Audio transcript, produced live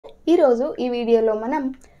ఈరోజు ఈ వీడియోలో మనం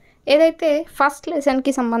ఏదైతే ఫస్ట్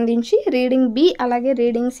లెసన్కి సంబంధించి రీడింగ్ బి అలాగే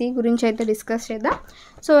రీడింగ్ సి గురించి అయితే డిస్కస్ చేద్దాం.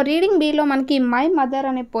 సో రీడింగ్ బిలో మనకి మై మదర్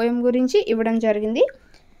అనే పోయం గురించి ఇవ్వడం జరిగింది.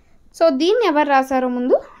 సో దీన్ని ఎవరు రాశారో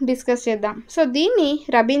ముందు డిస్కస్ చేద్దాం. సో దీన్ని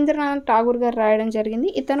రవీంద్రనాథ్ ఠాగూర్ గారు రాయడం జరిగింది.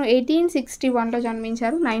 ఇతను 1861లో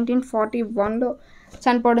జన్మించారు, 1941లో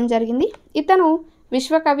చనిపోవడం జరిగింది. ఇతను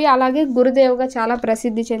విశ్వకవి అలాగే గురుదేవ్గా చాలా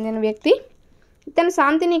ప్రసిద్ధి చెందిన వ్యక్తి. ఇతను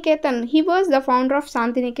Shantiniketan, he was the founder of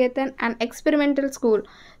Shantiniketan and experimental school.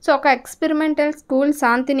 So ఒక ఎక్స్పెరిమెంటల్ స్కూల్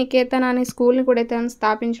శాంతినికేతన్ అనే స్కూల్ని కూడా ఇతను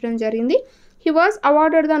స్థాపించడం జరిగింది. He was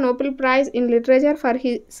awarded the Nobel prize in literature for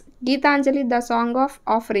his Gitanjali the song of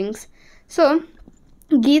offerings. So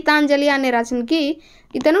Gitanjali అనే రచనకి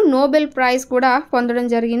ఇతను నోబెల్ ప్రైజ్ కూడా పొందడం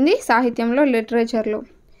జరిగింది సాహిత్యంలో, లిటరేచర్లో.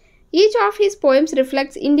 Each of his poems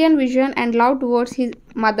reflects Indian vision and love towards his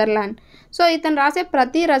motherland. So ఇతను రాసే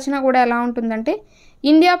ప్రతి రచన కూడా ఎలా ఉంటుందంటే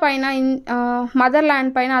ఇండియా పైన,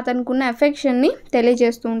 మదర్ల్యాండ్ పైన అతనికి ఉన్న ఎఫెక్షన్ని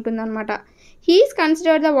తెలియజేస్తూ ఉంటుందన్నమాట. He's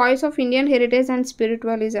considered the voice of Indian heritage and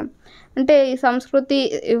spiritualism. అంటే ఈ సంస్కృతి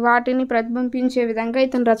వాటిని ప్రతిబింబించే విధంగా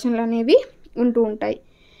ఇతని రచనలు అనేవి ఉంటూ ఉంటాయి.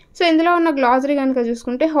 సో ఇందులో ఉన్న గ్లాజరీ కనుక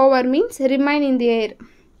చూసుకుంటే hover means remain in the air,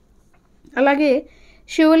 అలాగే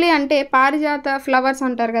షివ్లీ అంటే పారిజాత ఫ్లవర్స్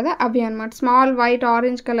అంటారు కదా, అవి అనమాట. స్మాల్ వైట్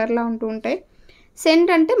ఆరెంజ్ కలర్లో ఉంటూ ఉంటాయి. సెంట్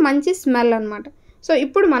అంటే మంచి స్మెల్ అనమాట. సో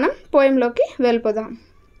ఇప్పుడు మనం పోయంలోకి వెళ్ళిపోదాం.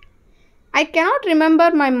 I cannot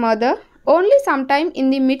remember my mother only some time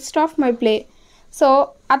in the midst of my play. So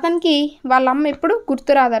అతనికి వాళ్ళ అమ్మ ఎప్పుడు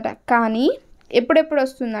గుర్తురాదట, కానీ ఎప్పుడెప్పుడు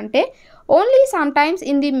వస్తుందంటే only some times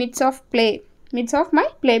in the mids of play, mids of my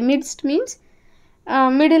play. Midst means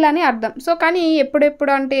middle అని అర్థం. సో కానీ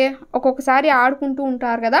ఎప్పుడెప్పుడు అంటే ఒక్కొక్కసారి ఆడుకుంటూ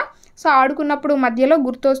ఉంటారు కదా, సో ఆడుకున్నప్పుడు మధ్యలో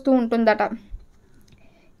గుర్తొస్తూ ఉంటుందట.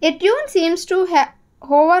 A tune seems to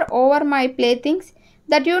hover over my playthings,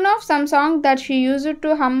 the tune of some song that she used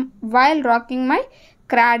to hum while rocking my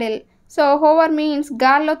cradle. So hover means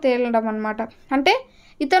గాల్లో తేలడం అనమాట. అంటే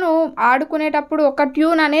ఇతను ఆడుకునేటప్పుడు ఒక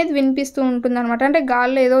ట్యూన్ అనేది వినిపిస్తూ ఉంటుందన్నమాట. అంటే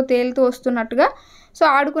గాల్లో ఏదో తేలుతూ వస్తున్నట్టుగా. సో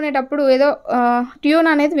ఆడుకునేటప్పుడు ఏదో ట్యూన్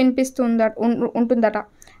అనేది వినిపిస్తూ ఉంటుందట.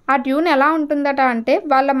 ఆ ట్యూన్ ఎలా ఉంటుందట అంటే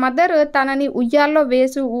వాళ్ళ మదర్ తనని ఉయ్యాల్లో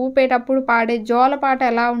వేసి ఊపేటప్పుడు పాడే జోలపాట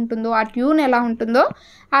ఎలా ఉంటుందో, ఆ ట్యూన్ ఎలా ఉంటుందో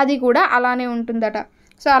అది కూడా అలానే ఉంటుందట.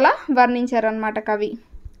 సో అలా వర్ణించారనమాట కవి.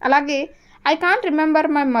 అలాగే I can't remember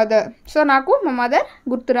my mother. So నాకు మా mother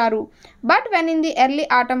గుర్తురారు. But when in the early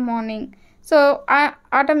atom morning. So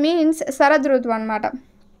atom means శరదృతువు అనమాట.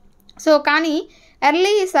 సో కానీ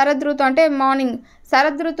ఎర్లీ శరదృతువు అంటే మార్నింగ్,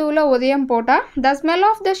 శరదృతువులో ఉదయం పూట the smell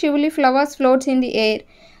of the షివ్లీ flowers floats in the air.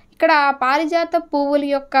 ఇక్కడ పారిజాత పువ్వుల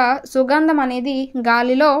యొక్క సుగంధం అనేది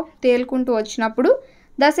గాలిలో తేలుకుంటూ వచ్చినప్పుడు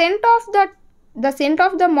the cent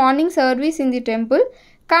of the morning service in the temple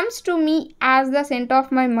comes to me as the cent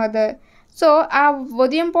of my mother. So ఆ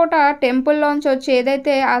ఉదయం పూట టెంపుల్లోంచి వచ్చి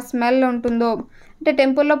ఏదైతే ఆ స్మెల్ ఉంటుందో, అంటే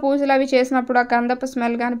టెంపుల్లో పూజలు అవి చేసినప్పుడు ఆ గంధపు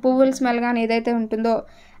స్మెల్ కానీ పువ్వుల స్మెల్ కానీ ఏదైతే ఉంటుందో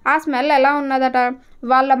ఆ స్మెల్ ఎలా ఉన్నదట,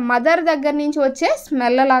 వాళ్ళ మదర్ దగ్గర నుంచి వచ్చే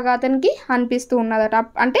స్మెల్ లాగా అతనికి అనిపిస్తూ ఉన్నదట.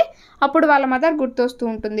 అంటే అప్పుడు వాళ్ళ మదర్ గుర్తొస్తూ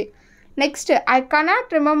ఉంటుంది. Next I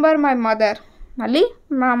cannot remember my mother. మళ్ళీ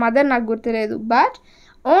మా మదర్ నాకు గుర్తులేదు. But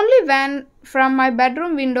only when from my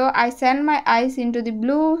bedroom window I send my eyes in to the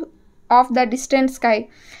blue of the distant sky.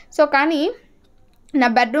 So కానీ నా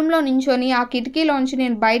బెడ్రూమ్లో నించొని ఆ కిటికీలోంచి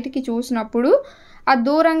నేను బయటికి చూసినప్పుడు, ఆ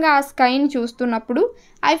దూరంగా ఆ స్కైని చూస్తున్నప్పుడు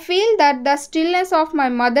I feel that the stillness of my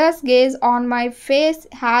mother's gauge on my face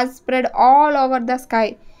has spread all over the sky.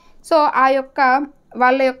 So ఆ యొక్క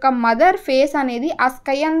వాళ్ళ యొక్క మదర్ ఫేస్ అనేది ఆ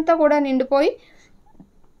స్కై అంతా కూడా నిండిపోయి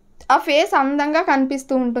ఆ ఫేస్ అందంగా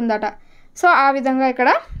కనిపిస్తూ ఉంటుందట. సో ఆ విధంగా ఇక్కడ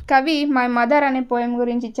కవి మై మదర్ అనే పోయం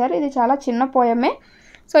గురించి ఇచ్చారు. ఇది చాలా చిన్న పోయమే.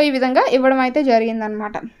 సో ఈ విధంగా ఇవ్వడం అయితే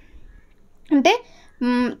జరిగిందనమాట. అంటే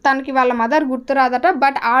తనకి వాళ్ళ మదర్ గుర్తురాదట,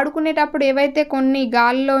 బట్ ఆడుకునేటప్పుడు ఏవైతే కొన్ని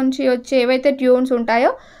గాలిలోంచి వచ్చే ఏవైతే ట్యూన్స్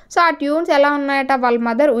ఉంటాయో సో ఆ ట్యూన్స్ ఎలా ఉన్నాయట, వాళ్ళ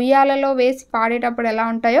మదర్ ఉయ్యాలలో వేసి పాడేటప్పుడు ఎలా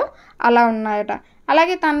ఉంటాయో అలా ఉన్నాయట.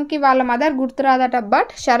 అలాగే తనకి వాళ్ళ మదర్ గుర్తురాదట,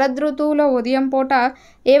 బట్ శరదృతువులో ఉదయం పూట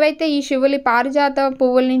ఏవైతే ఈ శివులి పారిజాత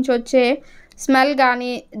పువ్వుల నుంచి వచ్చే స్మెల్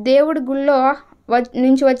కానీ, దేవుడి గుళ్ళో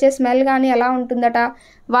నుంచి వచ్చే స్మెల్ కానీ ఎలా ఉంటుందట,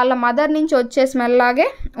 వాళ్ళ మదర్ నుంచి వచ్చే స్మెల్ లాగే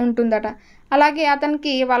ఉంటుందట. అలాగే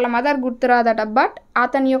అతనికి వాళ్ళ మదర్ గుర్తురాదట, బట్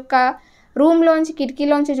అతని యొక్క రూమ్లోంచి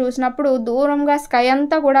కిటికీలోంచి చూసినప్పుడు దూరంగా స్కై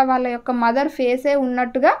అంతా కూడా వాళ్ళ యొక్క మదర్ ఫేసే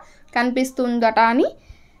ఉన్నట్టుగా కనిపిస్తుందట అని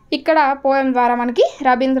ఇక్కడ పోయం ద్వారా మనకి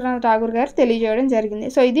రవీంద్రనాథ్ ఠాగూర్ గారు తెలియజేయడం జరిగింది.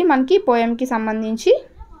 సో ఇది మనకి పోయంకి సంబంధించి.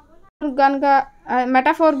 కనుక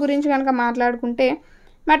మెటాఫోర్ గురించి కనుక మాట్లాడుకుంటే,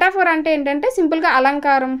 మెటాఫోర్ అంటే ఏంటంటే సింపుల్గా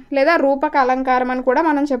అలంకారం లేదా రూపక అలంకారం అని కూడా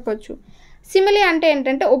మనం చెప్పొచ్చు. సిమిలీ అంటే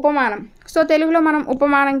ఏంటంటే ఉపమానం. సో తెలుగులో మనం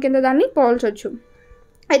ఉపమానం కింద దాన్ని పోల్చొచ్చు.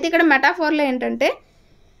 అయితే ఇక్కడ మెటాఫోర్లో ఏంటంటే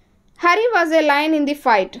Hari was a lion in the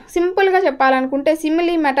fight. సింపుల్గా చెప్పాలనుకుంటే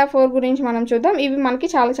సిమిలీ మెటాఫోర్ గురించి మనం చూద్దాం. ఇవి మనకి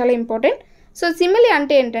చాలా చాలా ఇంపార్టెంట్. సో సిమిలీ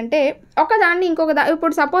అంటే ఏంటంటే ఒకదాన్ని ఇంకొక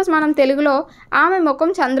ఇప్పుడు సపోజ్ మనం తెలుగులో ఆమె ముఖం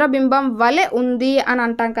చంద్రబింబం వలె ఉంది అని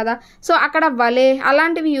అంటాం కదా. సో అక్కడ వలె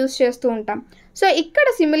అలాంటివి యూజ్ చేస్తూ ఉంటాం. సో ఇక్కడ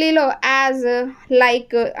సిమిలీలో యాజ్,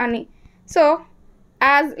 లైక్ అని, సో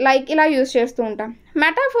యాజ్, లైక్ ఇలా యూజ్ చేస్తూ ఉంటాం.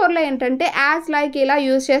 మెటాఫోర్లో ఏంటంటే యాజ్, లైక్ ఇలా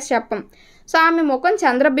యూజ్ చేసి చెప్పం. సో ఆమె ముఖం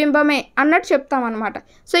చంద్రబింబమే అన్నట్టు చెప్తాం అనమాట.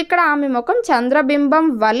 సో ఇక్కడ ఆమె ముఖం చంద్రబింబం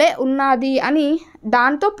వలె ఉన్నది అని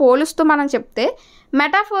దాంతో పోలుస్తూ మనం చెప్తే,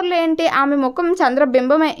 మెటాఫోర్లో ఏంటి, ఆమె ముఖం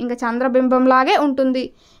చంద్రబింబమే, ఇంకా చంద్రబింబం లాగే ఉంటుంది,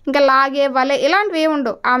 ఇంకా లాగే వలె ఇలాంటివి ఏమి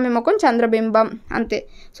ఉండవు, ఆమె ముఖం చంద్రబింబం అంతే.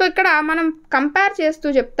 సో ఇక్కడ మనం కంపేర్ చేస్తూ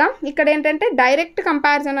చెప్తాం. ఇక్కడ ఏంటంటే డైరెక్ట్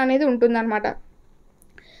కంపారిజన్ అనేది ఉంటుందన్నమాట.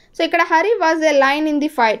 సో ఇక్కడ Hari was a line in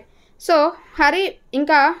the fight. So Hari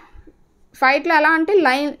ఇంకా ఫైట్లో ఎలా అంటే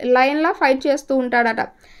లైన్లా ఫైట్ చేస్తూ ఉంటాడట.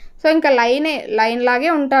 సో ఇంకా లైన్ లాగే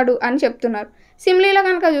ఉంటాడు అని చెప్తున్నారు. సిమిలీలో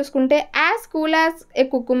కనుక చూసుకుంటే as cool as a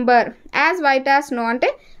cucumber, as white as snow అంటే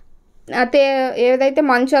ఏదైతే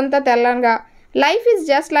మంచు అంతా తెల్లగా, life is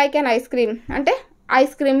just like an ice cream అంటే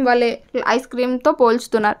ఐస్ క్రీమ్ వలె, ఐస్ క్రీమ్తో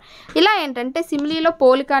పోల్చుతున్నారు. ఇలా ఏంటంటే సిమిలీలో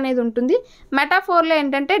పోలిక అనేది ఉంటుంది. మెటాఫోర్లో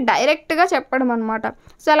ఏంటంటే డైరెక్ట్గా చెప్పడం అనమాట.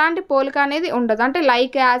 సో అలాంటి పోలిక అనేది ఉండదు, అంటే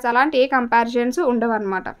లైక్ యాజ్ అలాంటి ఏ కంపారిజన్స్ ఉండవు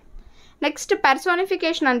అనమాట. నెక్స్ట్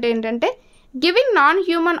పర్సోనిఫికేషన్ అంటే ఏంటంటే giving non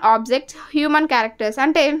human objects human characters.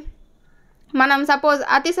 అంటే మనం సపోజ్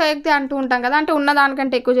అతిశయోక్తి అంటూ ఉంటాం కదా, అంటే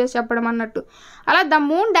ఉన్నదానికంటే ఎక్కువ చేసి చెప్పడం అన్నట్టు. అలా the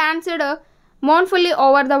moon danced మోన్ఫుల్లీ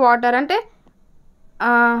over the water అంటే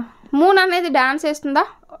మూన్ అనేది డాన్స్ వేస్తుందా,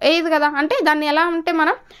 ఏది కదా, అంటే దాన్ని ఎలా అంటే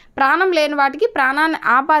మనం ప్రాణం లేని వాటికి ప్రాణాన్ని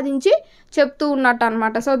ఆపాదించి చెప్తూ ఉన్నట్టు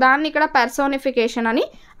అనమాట. సో దాన్ని ఇక్కడ పర్సోనిఫికేషన్ అని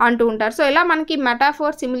అంటూ ఉంటారు. సో ఇలా మనకి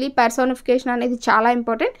మెటాఫోర్, సిమిలీ, పర్సోనిఫికేషన్ అనేది చాలా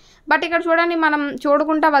ఇంపార్టెంట్. బట్ ఇక్కడ చూడండి, మనం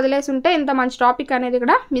చూడకుండా వదిలేసి ఉంటే ఇంత మంచి టాపిక్ అనేది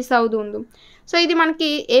ఇక్కడ మిస్ అవుతుంది. సో ఇది మనకి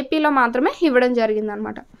ఏపీలో మాత్రమే ఇవ్వడం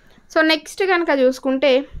జరిగిందనమాట. సో నెక్స్ట్ కనుక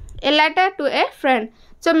చూసుకుంటే ఏ letter to A friend.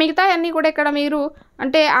 So మిగతా అన్నీ కూడా ఇక్కడ మీరు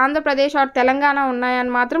అంటే ఆంధ్రప్రదేశ్ ఆర్ తెలంగాణ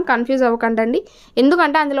ఉన్నాయని మాత్రం కన్ఫ్యూజ్ అవ్వకండి,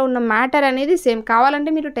 ఎందుకంటే అందులో ఉన్న మ్యాటర్ అనేది సేమ్. కావాలంటే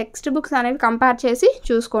మీరు టెక్స్ట్ బుక్స్ అనేవి కంపేర్ చేసి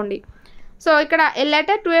చూసుకోండి. సో ఇక్కడ ఏ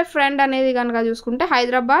లెటర్ టు ఏ ఫ్రెండ్ అనేది కనుక చూసుకుంటే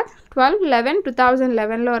హైదరాబాద్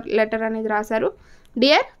 12/11/2011లో లెటర్ అనేది రాశారు.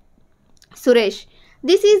 Dear Suresh,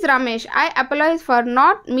 this is Ramesh, I అపలైజ్ for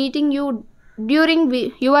not meeting you during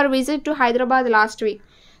your visit to Hyderabad last week.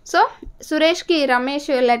 So సురేష్కి Ramesh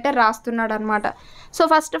letter రాస్తున్నాడు అనమాట. సో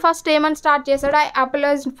ఫస్ట్ ఏమని స్టార్ట్ చేశాడు, I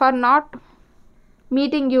అపలైజ్ for not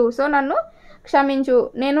meeting you. So నన్ను క్షమించు,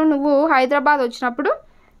 నువ్వు హైదరాబాద్ వచ్చినప్పుడు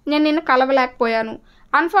నేను నిన్ను కలవలేకపోయాను.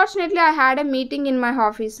 Unfortunately I had a meeting in my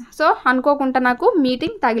office. So అనుకోకుండా నాకు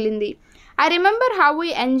మీటింగ్ తగిలింది. I remember how we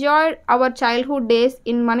enjoyed our childhood days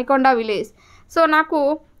in Manikonda village. So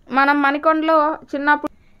మనం మణికొండలో చిన్నప్పుడు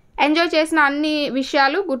ఎంజాయ్ చేసిన అన్ని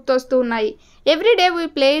విషయాలు గుర్తొస్తూ ఉన్నాయి. Every day we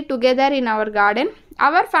play together in our garden,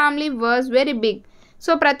 our family was very big.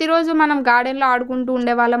 So ప్రతిరోజు మనం గార్డెన్లో ఆడుకుంటూ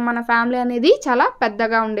ఉండేవాళ్ళం, మన ఫ్యామిలీ అనేది చాలా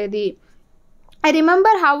పెద్దగా ఉండేది. I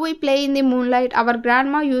remember how we play in the moon light, hour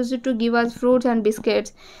grand మా used to give us fruits and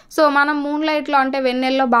biscuits. So మనం మూన్ లైట్లో అంటే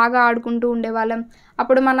వెన్నెల్లో బాగా ఆడుకుంటూ ఉండేవాళ్ళం.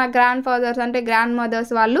 అప్పుడు మన గ్రాండ్ ఫాదర్స్ అంటే గ్రాండ్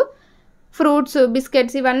మదర్స్ వాళ్ళు ఫ్రూట్స్,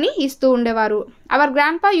 బిస్కెట్స్ ఇవన్నీ ఇస్తూ ఉండేవారు. అవర్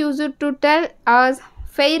గ్రాండ్ పా used to tell us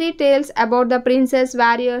fairy tales about the princess,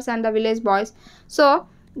 warriors and the village boys. So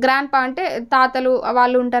grand పా అంటే తాతలు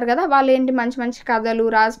వాళ్ళు ఉంటారు కదా, వాళ్ళు ఏంటి మంచి మంచి కథలు,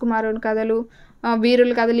 రాజకుమారుని కథలు,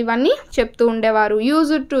 వీరుల కథలు ఇవన్నీ చెప్తూ ఉండేవారు.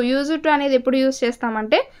 యూజ్డ్ టు అనేది ఎప్పుడు యూజ్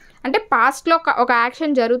చేస్తామంటే అంటే పాస్ట్లో ఒక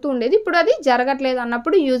యాక్షన్ జరుగుతూ ఉండేది, ఇప్పుడు అది జరగట్లేదు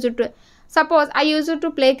అన్నప్పుడు used to. Suppose I used to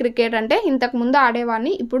play cricket అంటే ఇంతకుముందు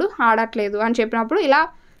ఆడేవాడిని ఇప్పుడు ఆడట్లేదు అని చెప్పినప్పుడు ఇలా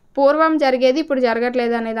పూర్వం జరిగేది ఇప్పుడు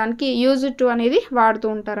జరగట్లేదు అనే దానికి యూజ్డ్ టు అనేది వాడుతూ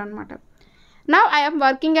ఉంటారనమాట. Now I am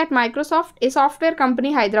working at Microsoft, A software company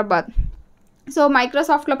Hyderabad. So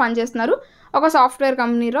మైక్రోసాఫ్ట్లో పనిచేస్తున్నారు, ఒక సాఫ్ట్వేర్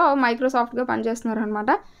కంపెనీలో మైక్రోసాఫ్ట్గా పనిచేస్తున్నారు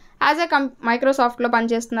అనమాట. మైక్రోసాఫ్ట్లో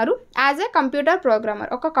పనిచేస్తున్నారు యాజ్ ఏ కంప్యూటర్ ప్రోగ్రామర్,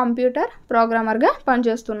 ఒక కంప్యూటర్ ప్రోగ్రామర్గా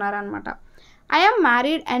పనిచేస్తున్నారు అనమాట. I am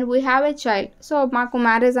married and we have a child. So మాకు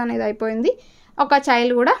మ్యారేజ్ అనేది అయిపోయింది, ఒక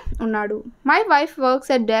చైల్డ్ కూడా ఉన్నాడు. My wife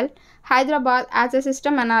works at del Hyderabad as a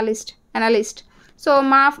system analyst. So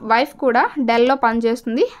మా వైఫ్ కూడా డెల్లో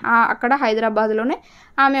పనిచేస్తుంది, అక్కడ హైదరాబాద్లోనే.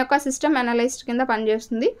 ఆమె యొక్క సిస్టమ్ అనలిస్ట్ కింద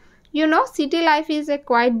పనిచేస్తుంది. City life is a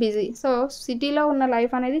quite busy. So సిటీలో ఉన్న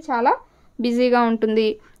లైఫ్ అనేది చాలా బిజీగా ఉంటుంది.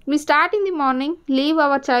 We start in the morning, leave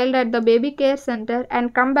our child at the baby care center and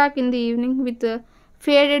come back in the evening with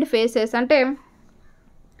faded faces. అంటే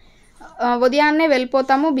ఉదయాన్నే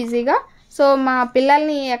వెళ్ళిపోతాము బిజీగా. సో మా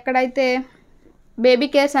పిల్లల్ని ఎక్కడైతే బేబీ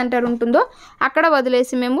కేర్ సెంటర్ ఉంటుందో అక్కడ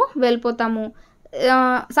వదిలేసి మేము వెళ్ళిపోతాము.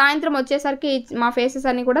 సాయంత్రం వచ్చేసరికి మా ఫేసెస్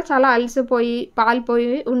అన్నీ కూడా చాలా అలసిపోయి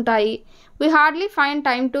పాలిపోయి ఉంటాయి. We hardly find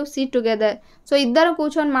time to SIT together. So ఇద్దరు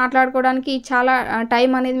కూర్చొని మాట్లాడుకోవడానికి చాలా టైం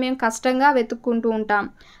అనేది మేము కష్టంగా వెతుక్కుంటూ ఉంటాం.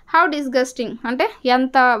 హౌ డిస్గస్టింగ్ అంటే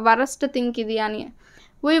ఎంత వరస్ట్ థింక్ ఇది అని.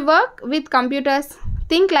 We work with computers,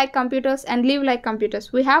 think like computers and live like computers.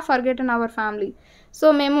 We have forgotten our family. So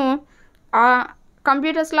మేము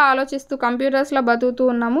కంప్యూటర్స్లో ఆలోచిస్తూ కంప్యూటర్స్లో బతుకుతూ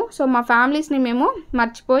ఉన్నాము. సో మా ఫ్యామిలీస్ని మేము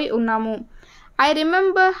మర్చిపోయి ఉన్నాము. I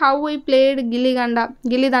remember how we played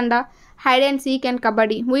gillidanda, hide and seek and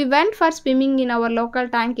kabaddi. We went for swimming in our local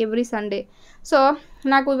tank every Sunday. So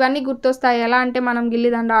నాకు ఇవన్నీ గుర్తొస్తాయి. ఎలా అంటే మనం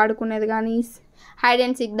గిల్లిదండ ఆడుకునేది కానీ, హైడ్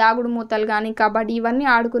అండ్ సీక్ దాగుడు మూతలు కానీ, కబడ్డీ ఇవన్నీ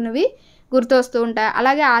ఆడుకునేవి గుర్తొస్తూ ఉంటాయి.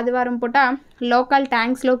 అలాగే ఆదివారం పూట లోకల్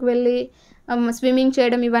ట్యాంక్స్లోకి వెళ్ళి స్విమ్మింగ్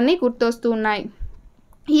చేయడం ఇవన్నీ గుర్తొస్తూ ఉన్నాయి.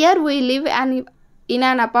 Here we live in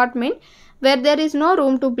an apartment where there is no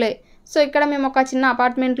room to play. So ఇక్కడ మేము ఒక చిన్న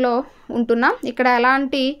అపార్ట్మెంట్లో ఉంటున్నాం. ఇక్కడ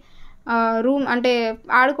ఎలాంటి రూమ్ అంటే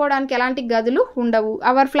ఆడుకోవడానికి ఎలాంటి గదులు ఉండవు.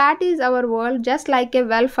 Hour flat is our world just like A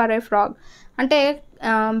well for a frog. అంటే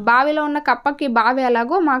బావిలో ఉన్న కప్పకి బావి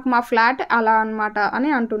ఎలాగో మాకు మా ఫ్లాట్ అలా అనమాట అని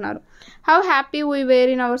అంటున్నారు. How happy we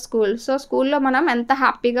were in our school. So స్కూల్లో మనం ఎంత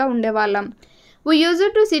హ్యాపీగా ఉండేవాళ్ళం. We use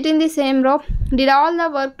to SIT in the same రో, did all the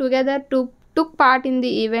work together, took part in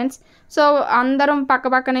the events. So అందరం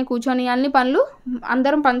పక్కనే కూర్చొని అన్ని పనులు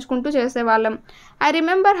అందరం పంచుకుంటూ చేసేవాళ్ళం. I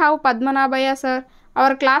remember how Padmanabhaiah sir,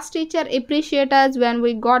 hour class teacher, అప్రిషియేటర్స్ when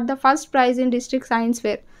we got the first prize in district science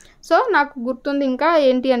fair. So నాకు గుర్తుంది ఇంకా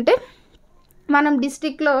ఏంటి అంటే మనం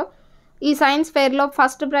డిస్ట్రిక్ట్లో ఈ సైన్స్ ఫేర్లో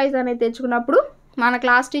ఫస్ట్ ప్రైజ్ అనేది తెచ్చుకున్నప్పుడు మన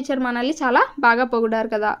క్లాస్ టీచర్ మనల్ని చాలా బాగా పొగిడారు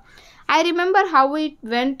కదా. I remember how it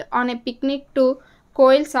went on a picnic to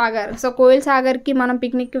Koil Sagar. So Koil సాగర్కి మనం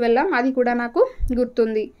పిక్నిక్కి వెళ్ళాం, అది కూడా నాకు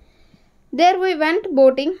గుర్తుంది. There we went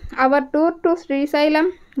boating, hour tour to Srisailam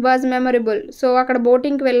was memorable. So అక్కడ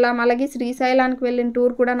బోటింగ్కి వెళ్ళాం, అలాగే శ్రీశైలానికి వెళ్ళిన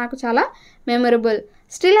టూర్ కూడా నాకు చాలా memorable.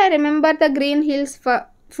 Still I remember the green hills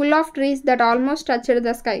full of trees that almost touched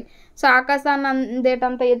the sky. So ఆకాశాన్ని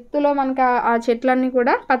అందేటంత ఎత్తులో మనకు ఆ చెట్లన్నీ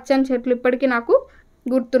కూడా పచ్చని చెట్లు ఇప్పటికీ నాకు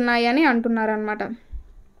గుర్తున్నాయి అని అంటున్నారు అనమాట.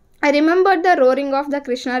 I remember the roaring of the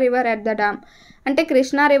Krishna river at the dam. అంటే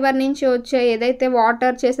కృష్ణా రివర్ నుంచి వచ్చే ఏదైతే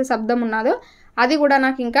వాటర్ చేసే శబ్దం ఉన్నదో అది కూడా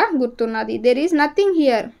నాకు ఇంకా గుర్తున్నది. There is nothing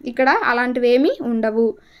here. ఇక్కడ అలాంటివి ఏమీ ఉండవు.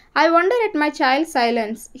 I wonder at my child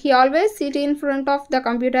silence. He always SIT in front of the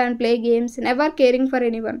computer and play games, never caring for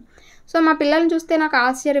anyone. So మా పిల్లల్ని చూస్తే నాకు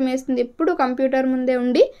ఆశ్చర్యం వేస్తుంది. ఎప్పుడు కంప్యూటర్ ముందే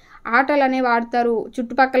ఉండి ఆటలు అనేవి ఆడతారు,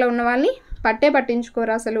 చుట్టుపక్కల ఉన్న వాళ్ళని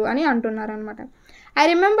పట్టించుకోరు అసలు అని అంటున్నారు అనమాట. I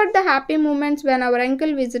remember the happy moments when our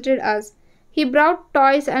uncle visited us. He బ్రౌట్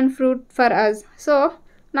toys and fruit for us. So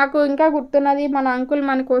నాకు ఇంకా గుర్తున్నది, మన అంకుల్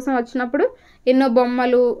మన కోసం వచ్చినప్పుడు ఎన్నో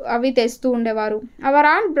బొమ్మలు అవి తెస్తూ ఉండేవారు. Hour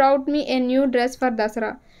aunt బ్రౌట్ me a new dress for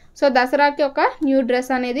Dasara. So దసరాకి ఒక న్యూ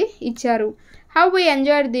డ్రెస్ అనేది ఇచ్చారు. హౌ వీ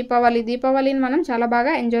ఎంజాయ్డ్ దీపావళిని మనం చాలా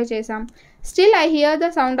బాగా ఎంజాయ్ చేసాం. Still I here the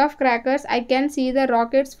sound of crackers, I can see the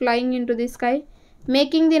rockets flying in to the sky,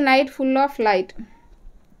 making the night full of light.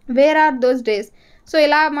 Where are those days. So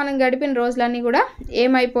ఇలా మనం గడిపిన రోజులన్నీ కూడా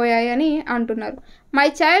ఏమైపోయాయి అని అంటున్నారు. My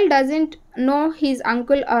child doesn't know he's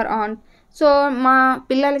uncle are aunt. So మా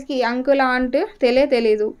పిల్లలకి uncle aunt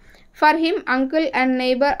తెలీదు. For him uncle and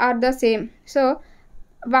neighbour are the same. So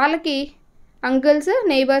వాళ్ళకి అంకుల్స్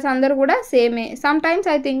నైబర్స్ అందరూ కూడా సేమే. Some times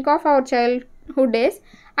I think of our childhood days,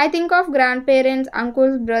 I think of grand parents,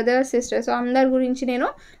 uncles, brothers, sisters. So అందరి గురించి నేను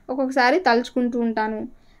ఒక్కొక్కసారి తలుచుకుంటూ ఉంటాను.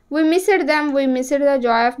 We missed them, we missed the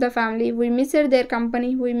joy of the family, we missed their company,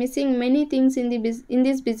 we missing many things in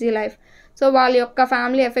this busy life. So వాళ్ళ యొక్క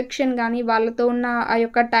family affection కానీ, వాళ్ళతో ఉన్న ఆ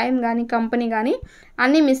యొక్క టైం కానీ, కంపెనీ కానీ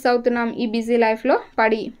అన్నీ మిస్ అవుతున్నాం ఈ బిజీ లైఫ్లో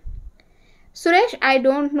పడి. Suresh, I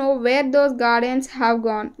don't know where those gardens have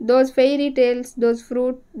gone, those fairy tales, those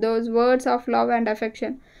fruit, those words of love and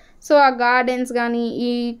affection. So ఆ గార్డెన్స్ కానీ,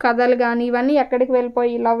 ఈ కథలు కానీ ఇవన్నీ ఎక్కడికి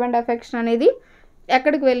వెళ్ళిపోయి లవ్ అండ్ అఫెక్షన్ అనేది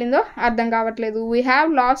ఎక్కడికి వెళ్ళిందో అర్థం కావట్లేదు. We have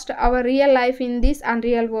lost hour real life in this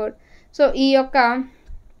unreal world. So ఈ యొక్క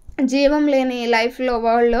జీవం లేని లైఫ్లో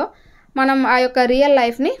వరల్డ్లో మనం ఆ యొక్క రియల్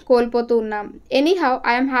లైఫ్ని కోల్పోతూ ఉన్నాం. Any how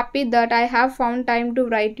I'm happy that I have found time to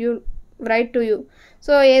right to you.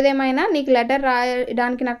 So ఏదేమైనా నీకు లెటర్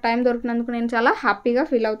రాయడానికి నాకు టైం దొరికినందుకు నేను చాలా హ్యాపీగా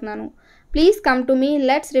ఫీల్ అవుతున్నాను. Please come to me,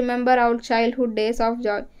 let's remember our childhood days of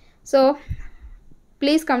Joy. So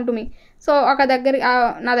please come to me. So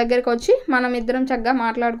నా దగ్గరికి వచ్చి మనం ఇద్దరం చక్కగా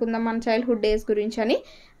మాట్లాడుకుందాం మన చైల్డ్హుడ్ డేస్ గురించి అని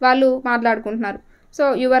వాళ్ళు మాట్లాడుకుంటున్నారు. So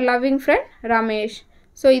your loving friend Ramesh.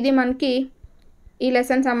 So ఇది మనకి ఈ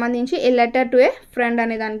లెసన్ సంబంధించి ఏ లెటర్ టు ఏ ఫ్రెండ్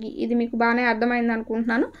అనే దానికి ఇది మీకు బాగానే అర్థమైంది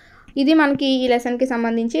అనుకుంటున్నాను. ఇది మనకి ఈ లెసన్కి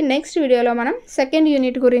సంబంధించి. నెక్స్ట్ వీడియోలో మనం సెకండ్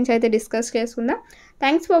యూనిట్ గురించి అయితే డిస్కస్ చేసుకుందాం.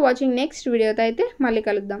 Thanks for watching. నెక్స్ట్ వీడియోతో అయితే మళ్ళీ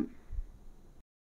కలుద్దాం.